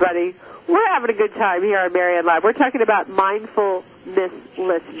back, everybody. We're having a good time here on Marianne Live. We're talking about mindfulness,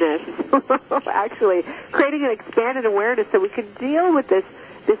 actually creating an expanded awareness so we can deal with this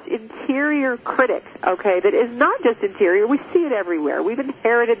interior critic, okay, that is not just interior. We see it everywhere. We've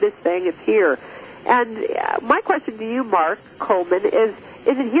inherited this thing. It's here. And my question to you, Mark Coleman, is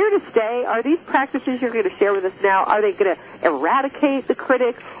it here to stay? Are these practices you're going to share with us now, are they going to eradicate the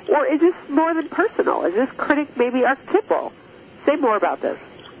critic, or is this more than personal? Is this critic maybe archetypal? Say more about this.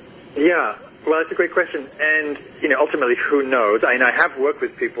 Yeah, well, that's a great question. And, ultimately, who knows? I have worked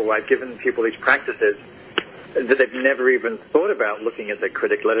with people, I've given people these practices that they've never even thought about looking at the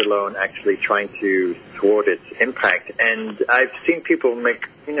critic, let alone actually trying to thwart its impact. And I've seen people make,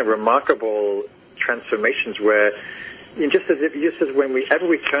 remarkable transformations where just as whenever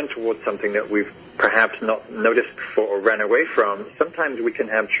we turn towards something that we've perhaps not noticed before or ran away from, sometimes we can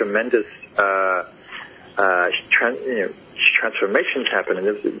have tremendous transformations happen. And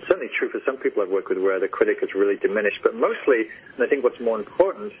it's certainly true for some people I've worked with where the critic is really diminished. But mostly, and I think what's more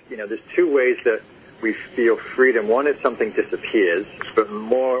important, there's 2 ways that we feel freedom. One is something disappears, but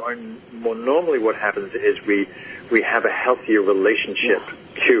more normally what happens is we have a healthier relationship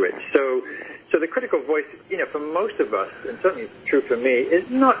to it. So the critical voice, for most of us, and certainly it's true for me, it's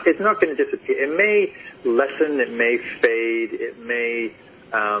not going to disappear. It may lessen, it may fade, it may,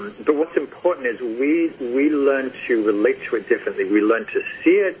 but what's important is we learn to relate to it differently. We learn to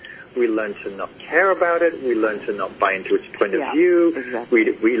see it. We learn to not care about it. We learn to not buy into its point of view.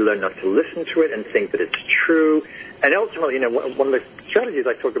 Exactly. We learn not to listen to it and think that it's true. And ultimately, one of the strategies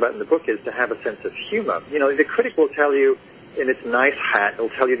I talk about in the book is to have a sense of humor. The critic will tell you, in its nice hat, it'll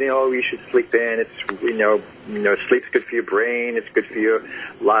tell you, you should sleep in. It's, sleep's good for your brain. It's good for your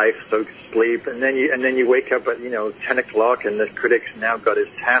life. So sleep. And then you wake up at, 10 o'clock and the critic's now got his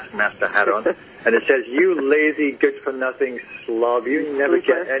taskmaster hat on. And it says, you lazy, good-for-nothing slob, you never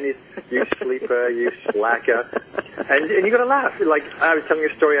get any, you sleeper, you slacker. And you got to laugh. Like, I was telling you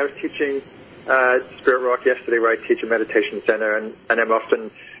a story. I was teaching Spirit Rock yesterday, where I teach a meditation center, and I'm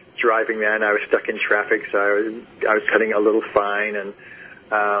often driving there, and I was stuck in traffic, so I was cutting a little fine, and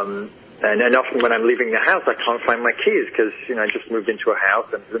often when I'm leaving the house, I can't find my keys, because, I just moved into a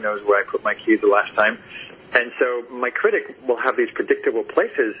house, and who knows where I put my keys the last time. And so my critic will have these predictable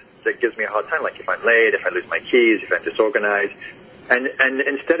places that gives me a hard time, like if I'm late, if I lose my keys, if I'm disorganized. And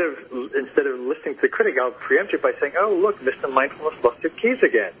instead of listening to the critic, I'll preempt it by saying, "Oh, look, Mr. Mindfulness lost his keys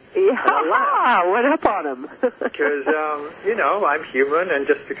again." Yeah, what up on him? Because I'm human, and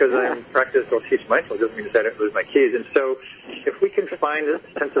just because I practice or teach mindfulness doesn't mean that I don't lose my keys. And so, if we can find a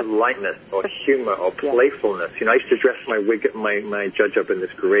sense of lightness or humor or playfulness, I used to dress my judge up in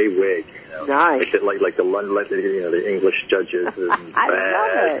this gray wig. Nice. Like the English judges,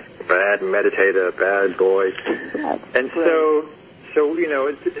 bad meditator, bad boy, So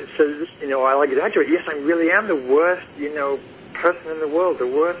I'll exaggerate. Yes, I really am the worst, person in the world, the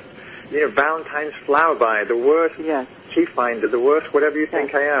worst, Valentine's flower buyer, the worst key finder, the worst whatever you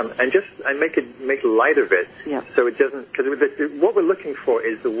think I am, and I make light of it, so it doesn't. Because what we're looking for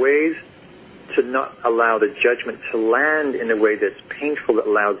is the ways to not allow the judgment to land in a way that's painful, that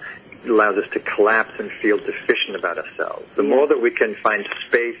allows us to collapse and feel deficient about ourselves. The more that we can find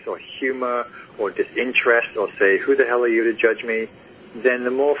space or humor or disinterest or say, "Who the hell are you to judge me?" then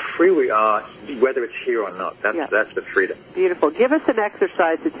the more free we are, whether it's here or not. That's the freedom. Beautiful. Give us an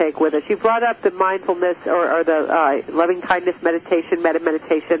exercise to take with us. You brought up the mindfulness or the loving kindness meditation,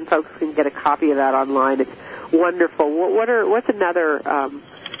 meditation. Folks can get a copy of that online. It's wonderful. What's another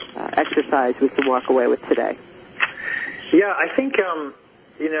exercise we can walk away with today? Yeah, I think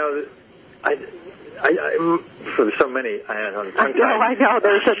for so many. I know.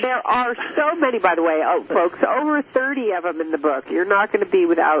 There are so many, by the way, folks. Over 30 of them in the book. You're not going to be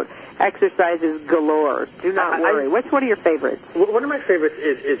without exercises galore. Do not worry. What's one of your favorites? One of my favorites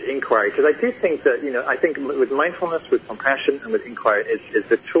is inquiry, because I do think that, I think with mindfulness, with compassion, and with inquiry is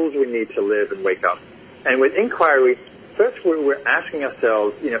the tools we need to live and wake up. And with inquiry, first we're asking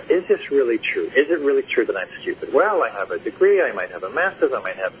ourselves, is this really true? Is it really true that I'm stupid? Well, I have a degree. I might have a master's. I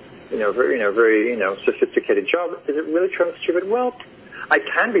might have very sophisticated job. Is it really true I'm stupid? Well, I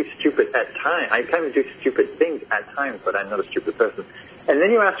can be stupid at times. I can do stupid things at times, but I'm not a stupid person. And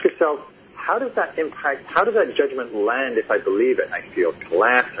then you ask yourself, how does that judgment land if I believe it? I feel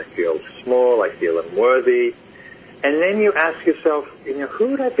collapsed, I feel small, I feel unworthy. And then you ask yourself, who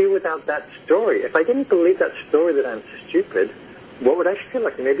would I be without that story? If I didn't believe that story that I'm stupid, what would I feel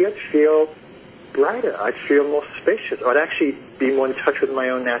like? Maybe I'd feel brighter. I'd feel more spacious. I'd actually be more in touch with my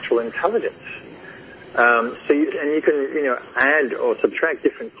own natural intelligence. You can, add or subtract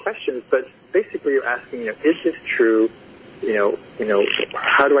different questions, but basically you're asking, is this true?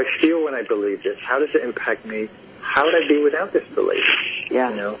 How do I feel when I believe this? How does it impact me? How would I be without this belief?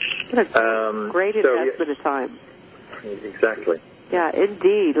 Yeah. Great investment of time. Exactly. Yeah,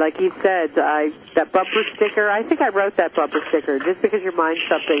 indeed. Like you said, that bumper sticker, I think I wrote that bumper sticker. Just because your mind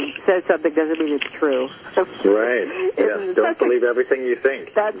says something doesn't mean it's true. Right. Yes, don't believe everything you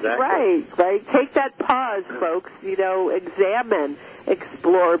think. That's right. Take that pause, folks. Examine,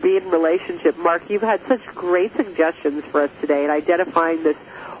 explore, be in relationship. Mark, you've had such great suggestions for us today in identifying this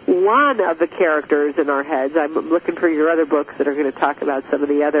one of the characters in our heads. I'm looking for your other books that are going to talk about some of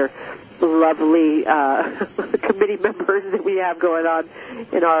the other lovely committee members that we have going on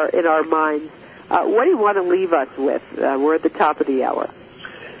in our minds. What do you want to leave us with? We're at the top of the hour.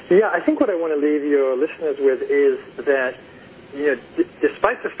 Yeah, I think what I want to leave your listeners with is that,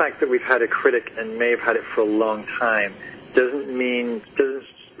 despite the fact that we've had a critic and may have had it for a long time, don't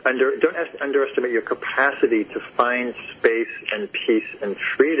underestimate your capacity to find space and peace and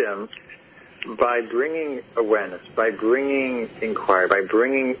freedom by bringing awareness, by bringing inquiry, by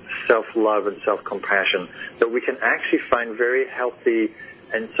bringing self-love and self-compassion, that we can actually find very healthy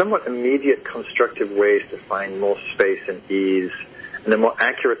and somewhat immediate constructive ways to find more space and ease and a more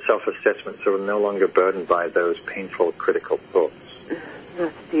accurate self-assessment, so we're no longer burdened by those painful, critical thoughts.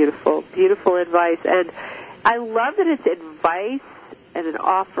 That's beautiful. Beautiful advice. And I love that it's advice and an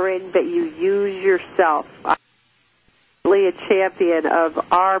offering that you use yourself. I'm really a champion of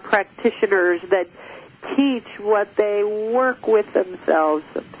our practitioners that teach what they work with themselves.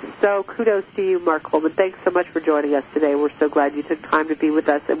 So kudos to you, Mark Coleman. Thanks so much for joining us today. We're so glad you took time to be with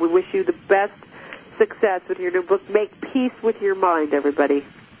us, and we wish you the best success with your new book, Make Peace with Your Mind, everybody.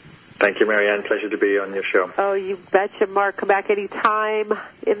 Thank you, Marianne. Pleasure to be on your show. Oh, you betcha, Mark. Come back anytime.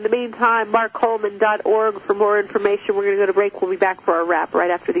 In the meantime, markcoleman.org for more information. We're going to go to break. We'll be back for our wrap right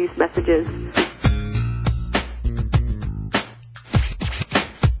after these messages.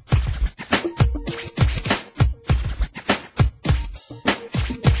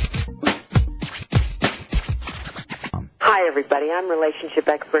 Hi, everybody. I'm relationship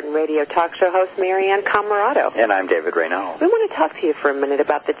expert and radio talk show host Marianne Camarado. And I'm David Reynolds. We want to talk to you for a minute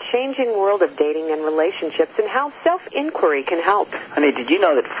about the changing world of dating and relationships and how self-inquiry can help. Honey, did you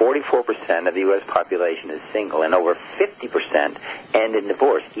know that 44% of the U.S. population is single and over 50% end in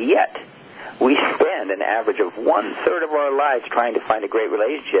divorce? Yet, We spend an average of 1/3 of our lives trying to find a great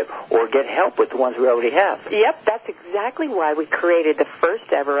relationship or get help with the ones we already have. Yep, that's exactly why we created the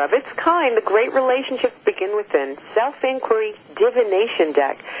first ever of its kind, the Great Relationships Begin Within Self-Inquiry Divination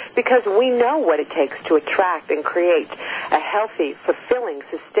Deck, because we know what it takes to attract and create a healthy, fulfilling,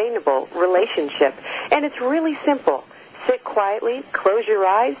 sustainable relationship. And it's really simple. Sit quietly, close your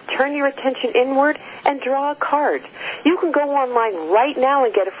eyes, turn your attention inward, and draw a card. You can go online right now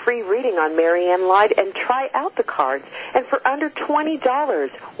and get a free reading on Marianne Live and try out the cards. And for under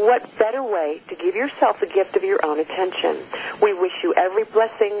 $20, what better way to give yourself the gift of your own attention? We wish you every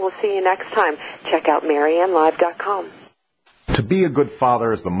blessing. We'll see you next time. Check out MarianneLive.com. To be a good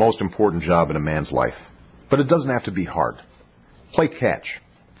father is the most important job in a man's life. But it doesn't have to be hard. Play catch.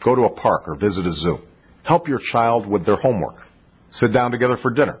 Go to a park or visit a zoo. Help your child with their homework. Sit down together for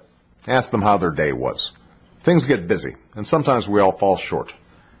dinner. Ask them how their day was. Things get busy, and sometimes we all fall short.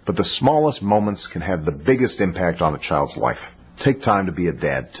 But the smallest moments can have the biggest impact on a child's life. Take time to be a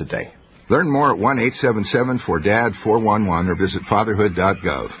dad today. Learn more at 1-877-4DAD-411 or visit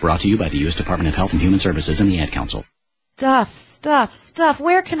fatherhood.gov. Brought to you by the U.S. Department of Health and Human Services and the Ad Council. Stuff.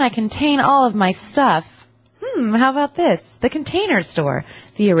 Where can I contain all of my stuff? How about this? The Container Store,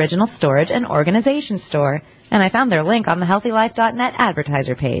 the original storage and organization store. And I found their link on the HealthyLife.net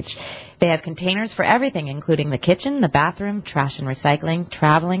advertiser page. They have containers for everything, including the kitchen, the bathroom, trash and recycling,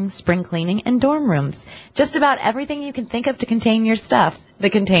 traveling, spring cleaning, and dorm rooms. Just about everything you can think of to contain your stuff. The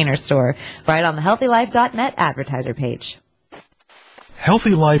Container Store, right on the HealthyLife.net advertiser page.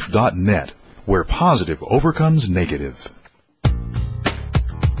 HealthyLife.net, where positive overcomes negative.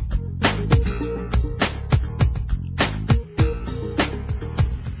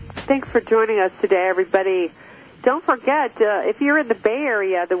 Thanks for joining us today, everybody. Don't forget, if you're in the Bay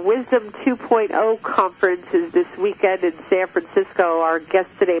Area, the Wisdom 2.0 conference is this weekend in San Francisco. Our guest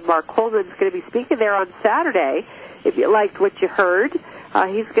today, Mark Coleman, is going to be speaking there on Saturday. If you liked what you heard,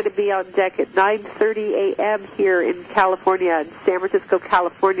 he's going to be on deck at 9:30 a.m. here in California, in San Francisco,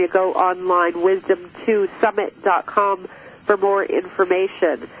 California. Go online, wisdom2summit.com for more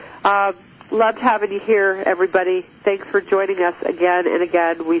information. Loved having you here, everybody. Thanks for joining us again and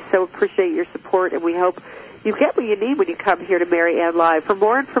again. We so appreciate your support, and we hope you get what you need when you come here to Marianne Live. For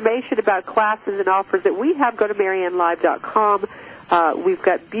more information about classes and offers that we have, go to MarianneLive.com. We've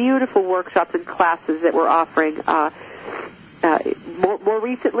got beautiful workshops and classes that we're offering more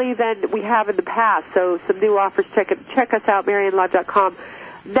recently than we have in the past. So some new offers. Check us out, MarianneLive.com.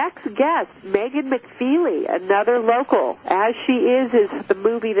 Next guest, Megan McFeely, another local. As She Is the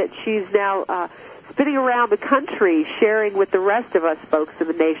movie that she's now spinning around the country, sharing with the rest of us folks in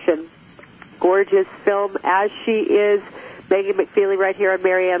the nation. Gorgeous film, As She Is. Megan McFeely right here on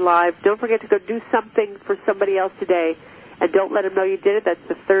Marianne Live. Don't forget to go do something for somebody else today, and don't let them know you did it. That's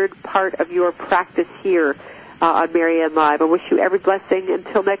the third part of your practice here on Marianne Live. I wish you every blessing.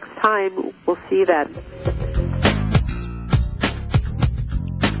 Until next time, we'll see you then.